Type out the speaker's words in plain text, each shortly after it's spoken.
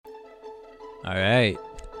All right.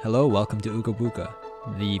 Hello, welcome to Uka Buka,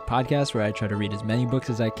 the podcast where I try to read as many books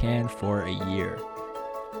as I can for a year.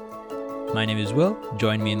 My name is Will.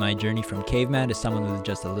 Join me in my journey from caveman to someone with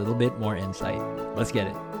just a little bit more insight. Let's get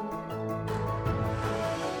it.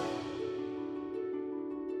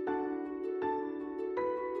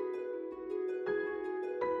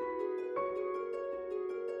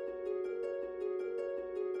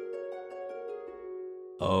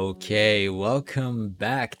 Okay, welcome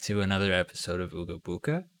back to another episode of Uga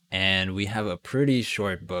Buka. And we have a pretty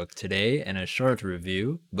short book today and a short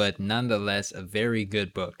review, but nonetheless a very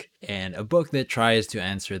good book. And a book that tries to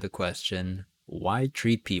answer the question, why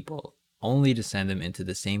treat people only to send them into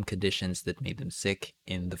the same conditions that made them sick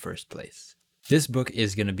in the first place? This book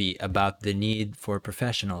is going to be about the need for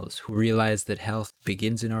professionals who realize that health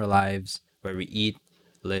begins in our lives where we eat,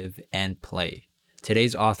 live, and play.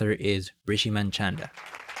 Today's author is Rishi Manchanda.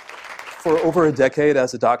 For over a decade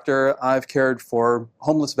as a doctor, I've cared for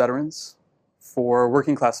homeless veterans, for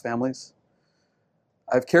working class families.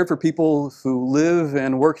 I've cared for people who live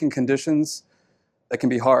and work in conditions that can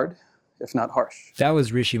be hard, if not harsh. That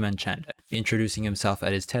was Rishi Manchanda introducing himself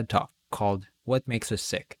at his TED Talk called What Makes Us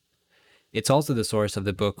Sick. It's also the source of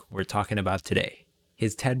the book we're talking about today,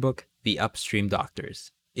 his TED book, The Upstream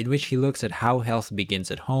Doctors, in which he looks at how health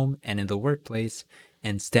begins at home and in the workplace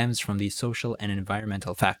and stems from the social and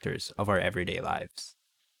environmental factors of our everyday lives.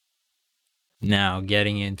 Now,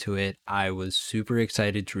 getting into it, I was super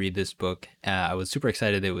excited to read this book. I was super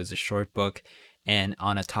excited it was a short book and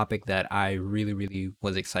on a topic that I really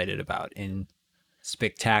was excited about in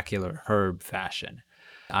spectacular herb fashion.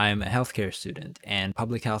 I'm a healthcare student, and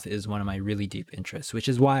public health is one of my really deep interests, which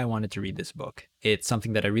is why I wanted to read this book. It's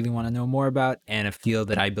something that I really want to know more about, and a field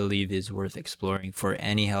that I believe is worth exploring for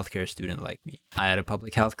any healthcare student like me. I had a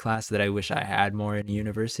public health class that I wish I had more in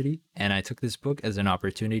university, and I took this book as an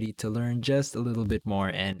opportunity to learn just a little bit more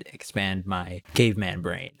and expand my caveman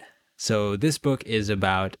brain. So this book is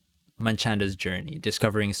about Manchanda's journey,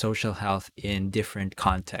 discovering social health in different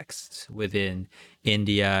contexts within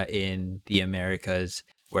India, in the Americas,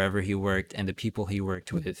 wherever he worked, and the people he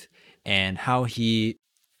worked with, and how he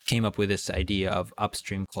came up with this idea of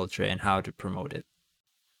upstream culture and how to promote it.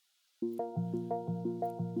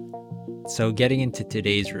 So getting into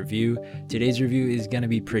today's review is going to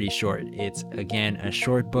be pretty short. It's, again, a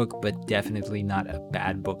short book, but definitely not a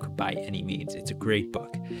bad book by any means. It's a great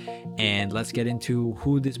book. And let's get into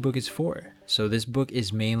who this book is for. So this book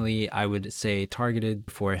is mainly, I would say, targeted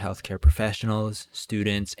for healthcare professionals,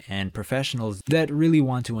 students, and professionals that really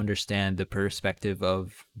want to understand the perspective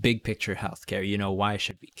of big picture healthcare. You know, why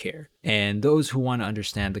should we care? And those who want to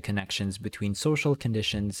understand the connections between social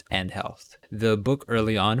conditions and health. The book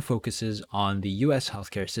early on focuses on the US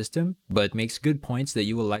healthcare system, but makes good points that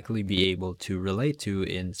you will likely be able to relate to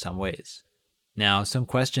in some ways. Now, some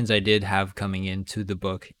questions I did have coming into the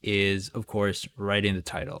book is, of course, right in the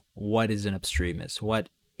title. What is an upstreamist? What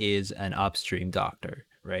is an upstream doctor,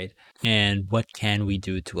 right? And what can we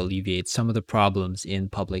do to alleviate some of the problems in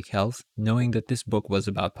public health, knowing that this book was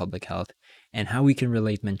about public health, and how we can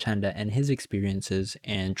relate Manchanda and his experiences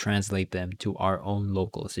and translate them to our own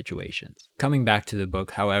local situations. Coming back to the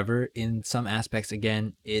book, however, in some aspects,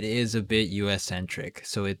 again, it is a bit US-centric,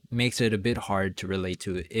 so it makes it a bit hard to relate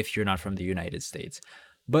to if you're not from the United States,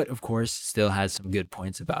 but of course still has some good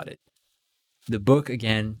points about it. The book,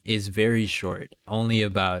 again, is very short, only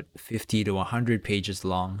about 50 to 100 pages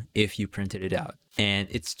long if you printed it out. And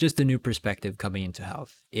it's just a new perspective coming into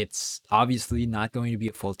health. It's obviously not going to be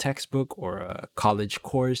a full textbook or a college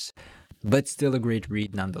course, but still a great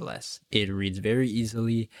read nonetheless. It reads very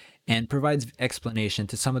easily and provides explanation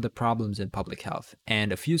to some of the problems in public health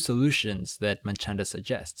and a few solutions that Manchanda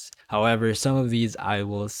suggests. However, some of these I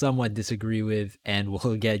will somewhat disagree with, and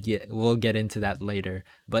we'll get into that later.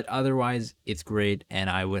 But otherwise, it's great, and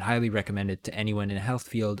I would highly recommend it to anyone in a health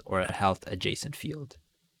field or a health adjacent field.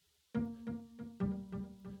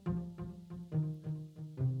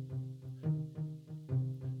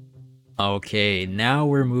 Okay, now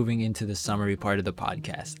we're moving into the summary part of the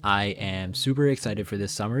podcast. I am super excited for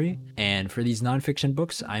this summary, and for these nonfiction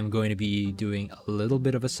books, I'm going to be doing a little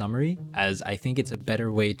bit of a summary, as I think it's a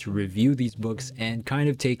better way to review these books and kind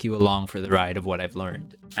of take you along for the ride of what I've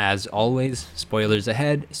learned. As always, spoilers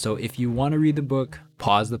ahead, so if you want to read the book,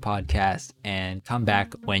 pause the podcast and come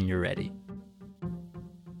back when you're ready.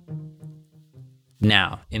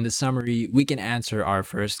 Now, in the summary, we can answer our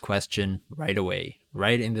first question right away.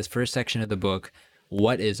 Right in this first section of the book,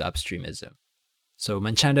 what is upstreamism? So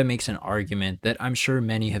Manchanda makes an argument that I'm sure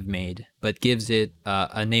many have made, but gives it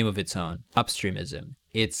a name of its own, upstreamism.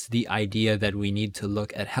 It's the idea that we need to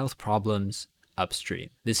look at health problems upstream.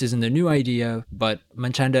 This isn't a new idea, but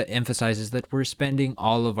Manchanda emphasizes that we're spending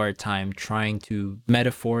all of our time trying to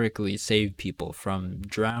metaphorically save people from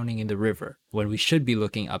drowning in the river when we should be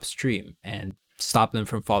looking upstream and stop them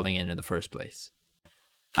from falling in the first place.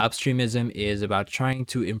 Upstreamism is about trying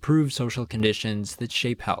to improve social conditions that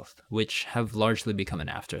shape health, which have largely become an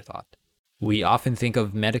afterthought. We often think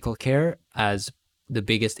of medical care as the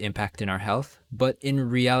biggest impact in our health, but in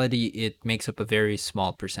reality, it makes up a very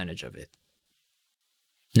small percentage of it.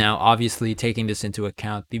 Now, obviously, taking this into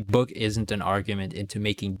account, the book isn't an argument into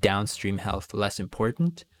making downstream health less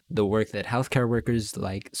important. The work that healthcare workers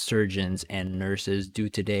like surgeons and nurses do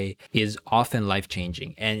today is often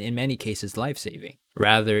life-changing and in many cases life-saving.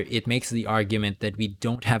 Rather, it makes the argument that we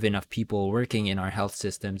don't have enough people working in our health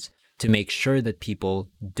systems to make sure that people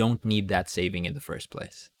don't need that saving in the first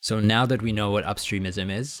place. So now that we know what upstreamism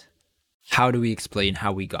is, how do we explain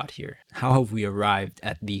how we got here? How have we arrived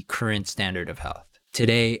at the current standard of health?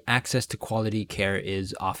 Today, access to quality care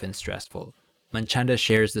is often stressful. Manchanda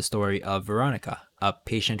shares the story of Veronica, a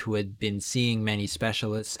patient who had been seeing many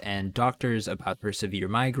specialists and doctors about her severe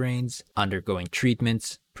migraines, undergoing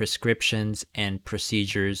treatments, prescriptions, and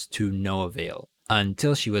procedures to no avail,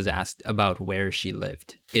 until she was asked about where she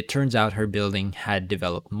lived. It turns out her building had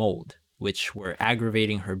developed mold, which were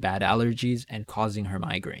aggravating her bad allergies and causing her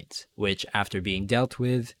migraines, which, after being dealt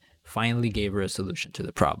with, finally gave her a solution to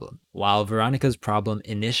the problem. While Veronica's problem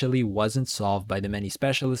initially wasn't solved by the many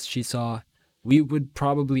specialists she saw, we would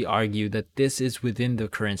probably argue that this is within the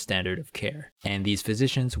current standard of care, and these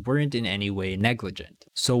physicians weren't in any way negligent.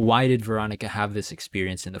 So why did Veronica have this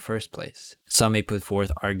experience in the first place? Some may put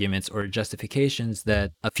forth arguments or justifications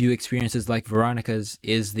that a few experiences like Veronica's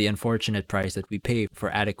is the unfortunate price that we pay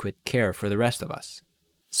for adequate care for the rest of us.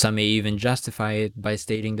 Some may even justify it by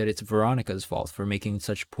stating that it's Veronica's fault for making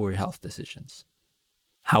such poor health decisions.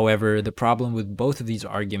 However, the problem with both of these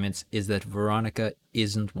arguments is that Veronica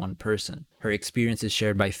isn't one person. Her experience is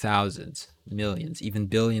shared by thousands, millions, even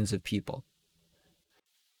billions of people.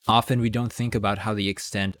 Often we don't think about how the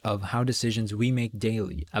extent of how decisions we make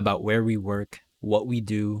daily about where we work, what we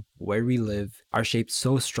do, where we live, are shaped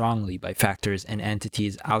so strongly by factors and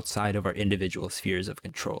entities outside of our individual spheres of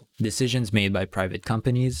control. Decisions made by private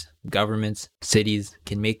companies, governments, cities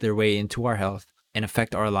can make their way into our health and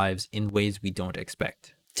affect our lives in ways we don't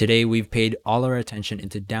expect. Today, we've paid all our attention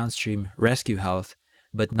into downstream rescue health,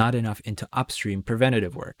 but not enough into upstream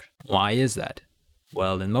preventative work. Why is that?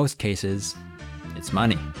 Well, in most cases, it's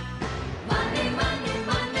money. Money, money,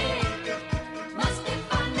 money, must be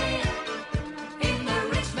funny in the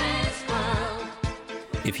rich man's world.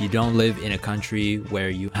 If you don't live in a country where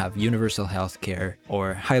you have universal healthcare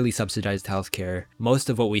or highly subsidized healthcare, most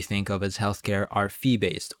of what we think of as healthcare are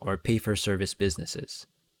fee-based or pay-for-service businesses.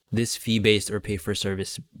 This fee-based or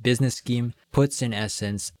pay-for-service business scheme puts in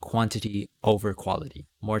essence quantity over quality.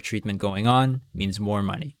 More treatment going on means more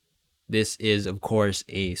money. This is, of course,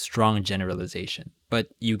 a strong generalization, but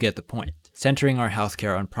you get the point. Centering our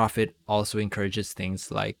healthcare on profit also encourages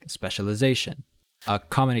things like specialization. A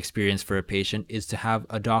common experience for a patient is to have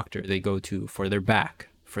a doctor they go to for their back,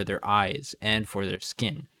 for their eyes, and for their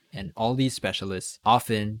skin. And all these specialists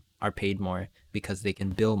often are paid more because they can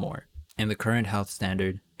bill more, and the current health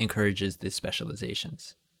standard encourages these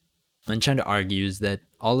specializations. Manchanda argues that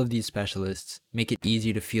all of these specialists make it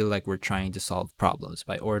easy to feel like we're trying to solve problems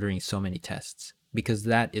by ordering so many tests, because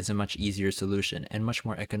that is a much easier solution and much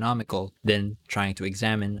more economical than trying to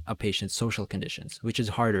examine a patient's social conditions, which is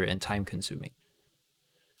harder and time-consuming.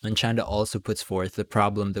 Manchanda also puts forth the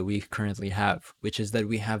problem that we currently have, which is that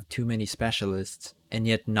we have too many specialists and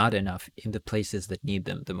yet not enough in the places that need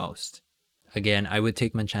them the most. Again, I would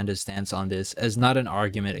take Manchanda's stance on this as not an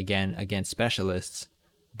argument against specialists,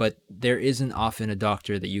 but there isn't often a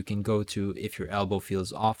doctor that you can go to if your elbow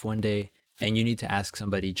feels off one day and you need to ask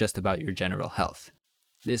somebody just about your general health.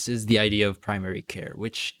 This is the idea of primary care,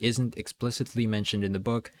 which isn't explicitly mentioned in the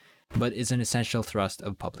book, but is an essential thrust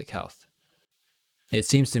of public health. It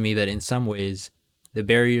seems to me that in some ways, the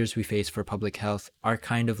barriers we face for public health are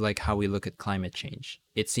kind of like how we look at climate change.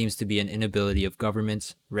 It seems to be an inability of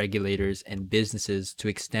governments, regulators, and businesses to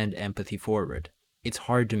extend empathy forward. It's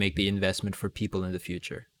hard to make the investment for people in the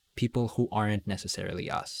future, people who aren't necessarily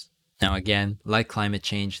us. Now again, like climate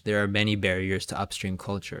change, there are many barriers to upstream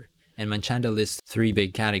culture, and Manchanda lists 3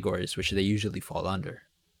 big categories which they usually fall under.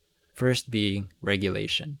 First being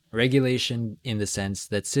regulation. Regulation in the sense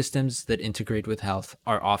that systems that integrate with health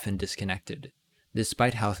are often disconnected.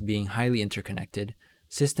 Despite health being highly interconnected,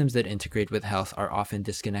 systems that integrate with health are often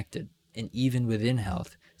disconnected, and even within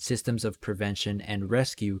health, systems of prevention and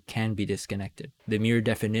rescue can be disconnected. The mere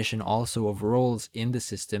definition also of roles in the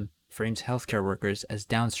system frames healthcare workers as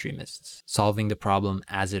downstreamists, solving the problem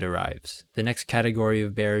as it arrives. The next category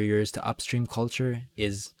of barriers to upstream culture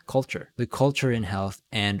is culture. The culture in health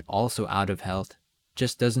and also out of health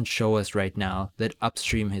just doesn't show us right now that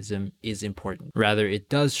upstreamism is important. Rather, it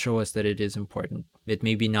does show us that it is important. It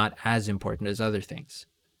may be not as important as other things.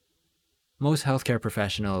 Most healthcare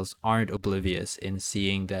professionals aren't oblivious in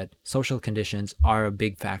seeing that social conditions are a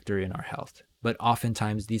big factor in our health, but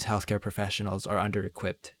oftentimes these healthcare professionals are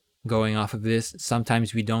under-equipped. Going off of this,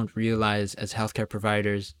 sometimes we don't realize as healthcare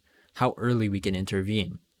providers how early we can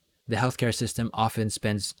intervene. The healthcare system often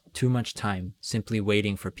spends too much time simply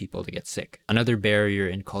waiting for people to get sick. Another barrier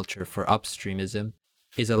in culture for upstreamism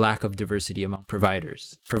is a lack of diversity among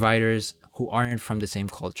providers. Providers who aren't from the same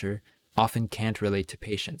culture often can't relate to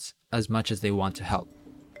patients as much as they want to help.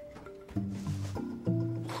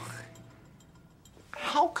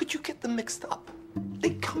 How could you get them mixed up?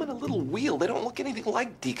 They come in a little wheel. They don't look anything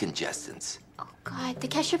like decongestants. Oh God, the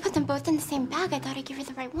cashier put them both in the same bag. I thought I'd give her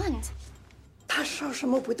the right ones. 他说什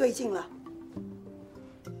么不对劲了？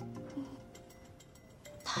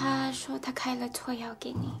他说他开了错药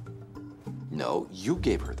给你。 No, you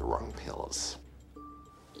gave her the wrong pills.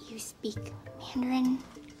 You speak Mandarin?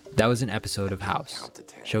 That was an episode of House,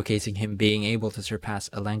 showcasing him being able to surpass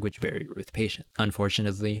a language barrier with patients.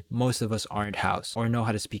 Unfortunately, most of us aren't House or know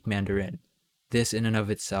how to speak Mandarin. This in and of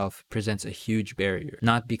itself presents a huge barrier,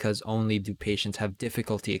 not because only do patients have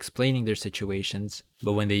difficulty explaining their situations,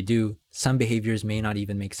 but when they do, some behaviors may not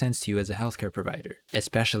even make sense to you as a healthcare provider,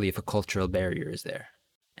 especially if a cultural barrier is there.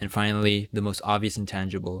 And finally, the most obvious and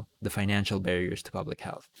tangible, the financial barriers to public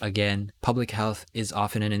health. Again, public health is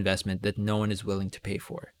often an investment that no one is willing to pay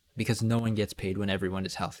for, because no one gets paid when everyone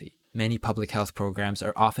is healthy. Many public health programs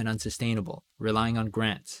are often unsustainable, relying on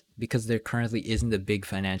grants, because there currently isn't a big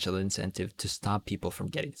financial incentive to stop people from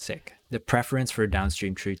getting sick. The preference for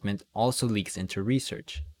downstream treatment also leaks into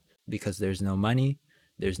research. Because there's no money,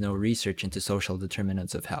 there's no research into social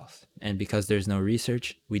determinants of health. And because there's no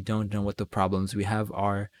research, we don't know what the problems we have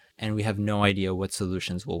are, and we have no idea what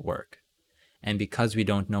solutions will work. And because we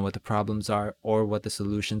don't know what the problems are or what the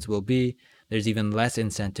solutions will be, there's even less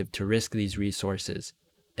incentive to risk these resources,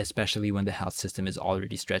 especially when the health system is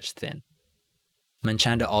already stretched thin.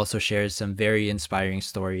 Manchanda also shares some very inspiring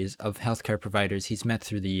stories of healthcare providers he's met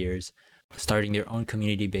through the years, starting their own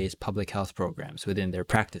community-based public health programs within their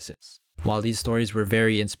practices. While these stories were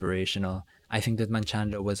very inspirational, I think that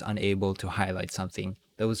Manchanda was unable to highlight something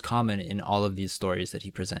that was common in all of these stories that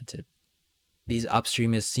he presented. These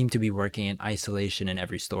upstreamists seem to be working in isolation in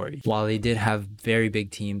every story. While they did have very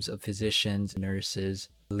big teams of physicians, nurses,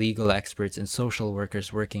 legal experts, and social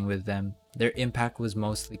workers working with them, their impact was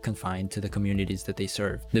mostly confined to the communities that they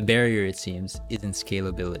serve. The barrier, it seems, is in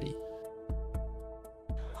scalability.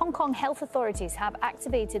 Hong Kong health authorities have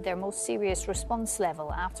activated their most serious response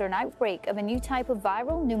level after an outbreak of a new type of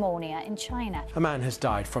viral pneumonia in China. A man has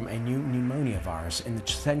died from a new pneumonia virus in the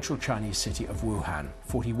central Chinese city of Wuhan.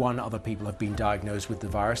 41 other people have been diagnosed with the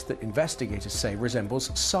virus that investigators say resembles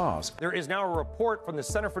SARS. There is now a report from the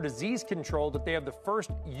Center for Disease Control that they have the first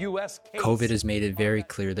U.S. case. COVID has made it very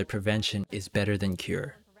clear that prevention is better than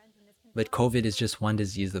cure. But COVID is just one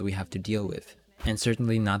disease that we have to deal with, and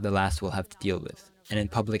certainly not the last we'll have to deal with. And in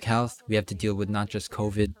public health, we have to deal with not just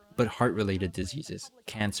COVID, but heart-related diseases,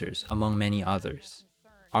 cancers, among many others.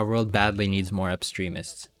 Our world badly needs more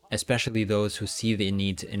upstreamists, especially those who see the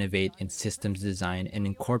need to innovate in systems design and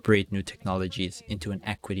incorporate new technologies into an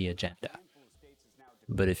equity agenda.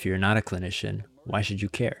 But if you're not a clinician, why should you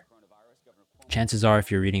care? Chances are, if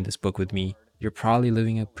you're reading this book with me, you're probably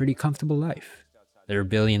living a pretty comfortable life. There are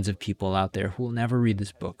billions of people out there who will never read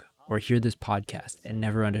this book or hear this podcast and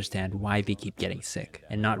never understand why they keep getting sick,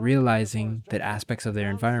 and not realizing that aspects of their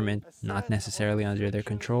environment, not necessarily under their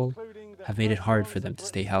control, have made it hard for them to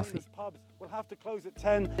stay healthy.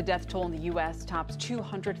 The death toll in the U.S. tops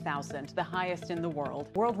 200,000, the highest in the world.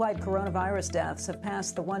 Worldwide coronavirus deaths have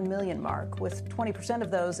passed the 1 million mark, with 20% of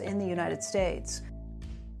those in the United States.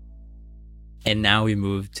 And now we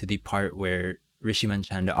move to the part where Rishi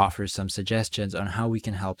Manchanda offers some suggestions on how we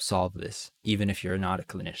can help solve this, even if you're not a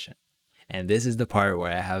clinician. And this is the part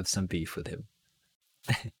where I have some beef with him.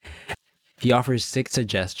 He offers 6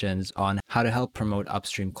 suggestions on how to help promote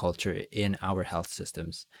upstream culture in our health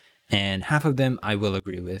systems. And half of them I will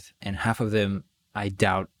agree with, and half of them I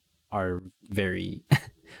doubt are very,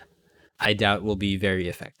 I doubt will be very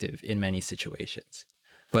effective in many situations.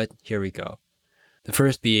 But here we go. The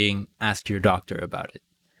first being, ask your doctor about it.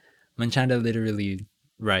 Manchanda literally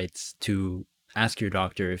writes to ask your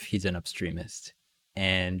doctor if he's an upstreamist.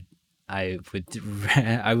 And I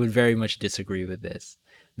would very much disagree with this.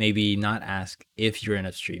 Maybe not ask if you're an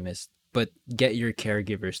extremist, but get your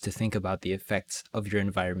caregivers to think about the effects of your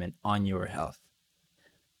environment on your health.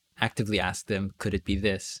 Actively ask them, could it be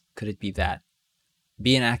this? Could it be that?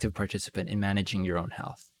 Be an active participant in managing your own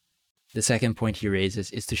health. The second point he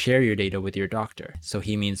raises is to share your data with your doctor. So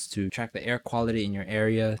he means to track the air quality in your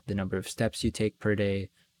area, the number of steps you take per day,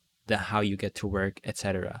 how you get to work,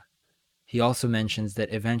 etc. He also mentions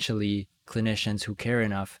that eventually clinicians who care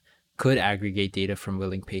enough could aggregate data from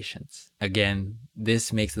willing patients. Again,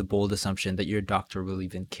 this makes the bold assumption that your doctor will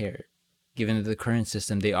even care, given that the current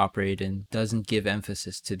system they operate in doesn't give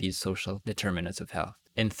emphasis to these social determinants of health.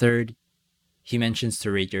 And third, he mentions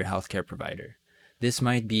to rate your healthcare provider. This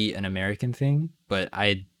might be an American thing, but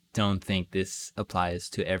I don't think this applies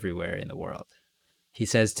to everywhere in the world. He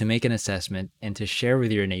says to make an assessment and to share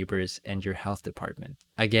with your neighbors and your health department.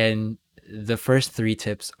 Again, the first 3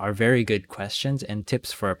 tips are very good questions and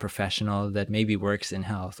tips for a professional that maybe works in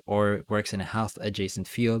health or works in a health adjacent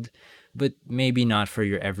field, but maybe not for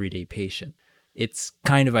your everyday patient. It's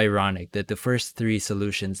kind of ironic that the first 3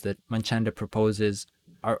 solutions that Manchanda proposes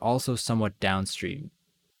are also somewhat downstream.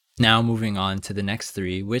 Now moving on to the next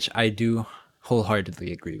 3, which I do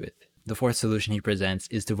wholeheartedly agree with. The fourth solution he presents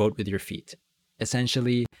is to vote with your feet.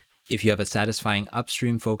 Essentially, if you have a satisfying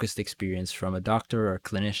upstream focused experience from a doctor or a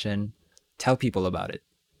clinician, tell people about it.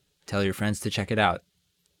 Tell your friends to check it out.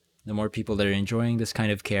 The more people that are enjoying this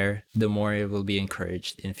kind of care, the more it will be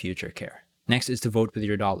encouraged in future care. Next is to vote with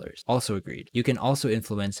your dollars. Also agreed. You can also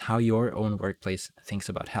influence how your own workplace thinks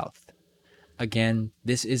about health. Again,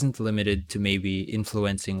 this isn't limited to maybe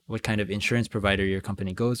influencing what kind of insurance provider your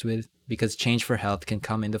company goes with, because change for health can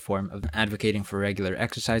come in the form of advocating for regular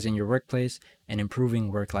exercise in your workplace and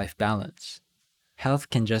improving work-life balance.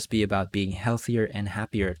 Health can just be about being healthier and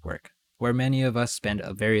happier at work, where many of us spend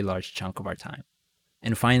a very large chunk of our time.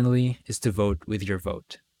 And finally is to vote with your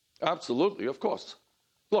vote. Absolutely, of course.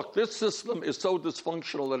 Look, this system is so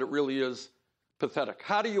dysfunctional that it really is pathetic.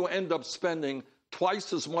 How do you end up spending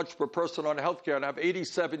twice as much per person on healthcare and have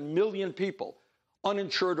 87 million people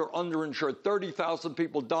uninsured or underinsured, 30,000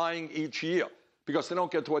 people dying each year because they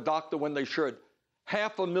don't get to a doctor when they should,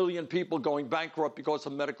 500,000 people going bankrupt because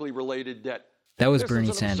of medically related debt. That was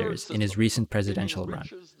Bernie Sanders in his recent presidential run.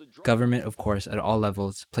 Government, of course, at all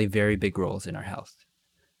levels play very big roles in our health.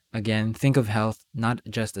 Again, think of health not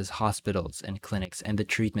just as hospitals and clinics and the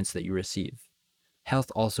treatments that you receive.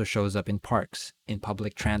 Health also shows up in parks, in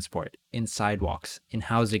public transport, in sidewalks, in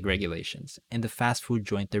housing regulations, and the fast food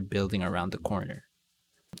joint they're building around the corner.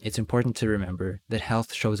 It's important to remember that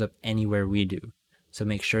health shows up anywhere we do, so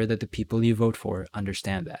make sure that the people you vote for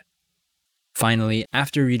understand that. Finally,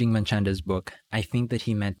 after reading Manchanda's book, I think that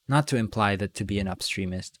he meant not to imply that to be an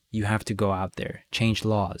upstreamist, you have to go out there, change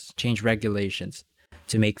laws, change regulations,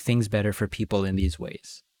 to make things better for people in these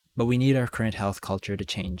ways. But we need our current health culture to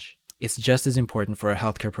change. It's just as important for our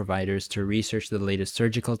healthcare providers to research the latest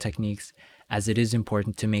surgical techniques as it is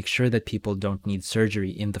important to make sure that people don't need surgery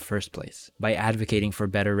in the first place. By advocating for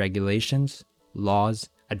better regulations, laws,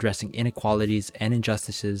 addressing inequalities and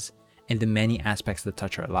injustices, and the many aspects that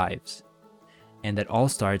touch our lives. And that all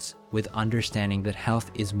starts with understanding that health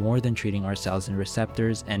is more than treating ourselves in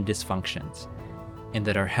receptors and dysfunctions, and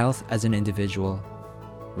that our health as an individual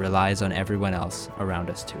relies on everyone else around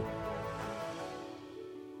us too.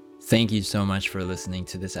 Thank you so much for listening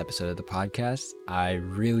to this episode of the podcast. I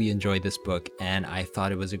really enjoyed this book, and I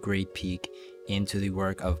thought it was a great peek into the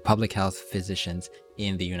work of public health physicians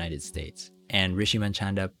in the United States. And Rishi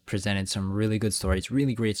Manchanda presented some really good stories,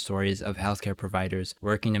 really great stories of healthcare providers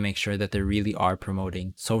working to make sure that they really are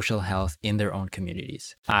promoting social health in their own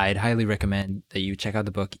communities. I'd highly recommend that you check out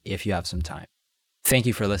the book if you have some time. Thank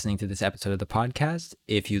you for listening to this episode of the podcast.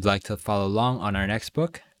 If you'd like to follow along on our next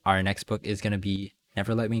book is going to be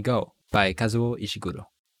Never Let Me Go by Kazuo Ishiguro.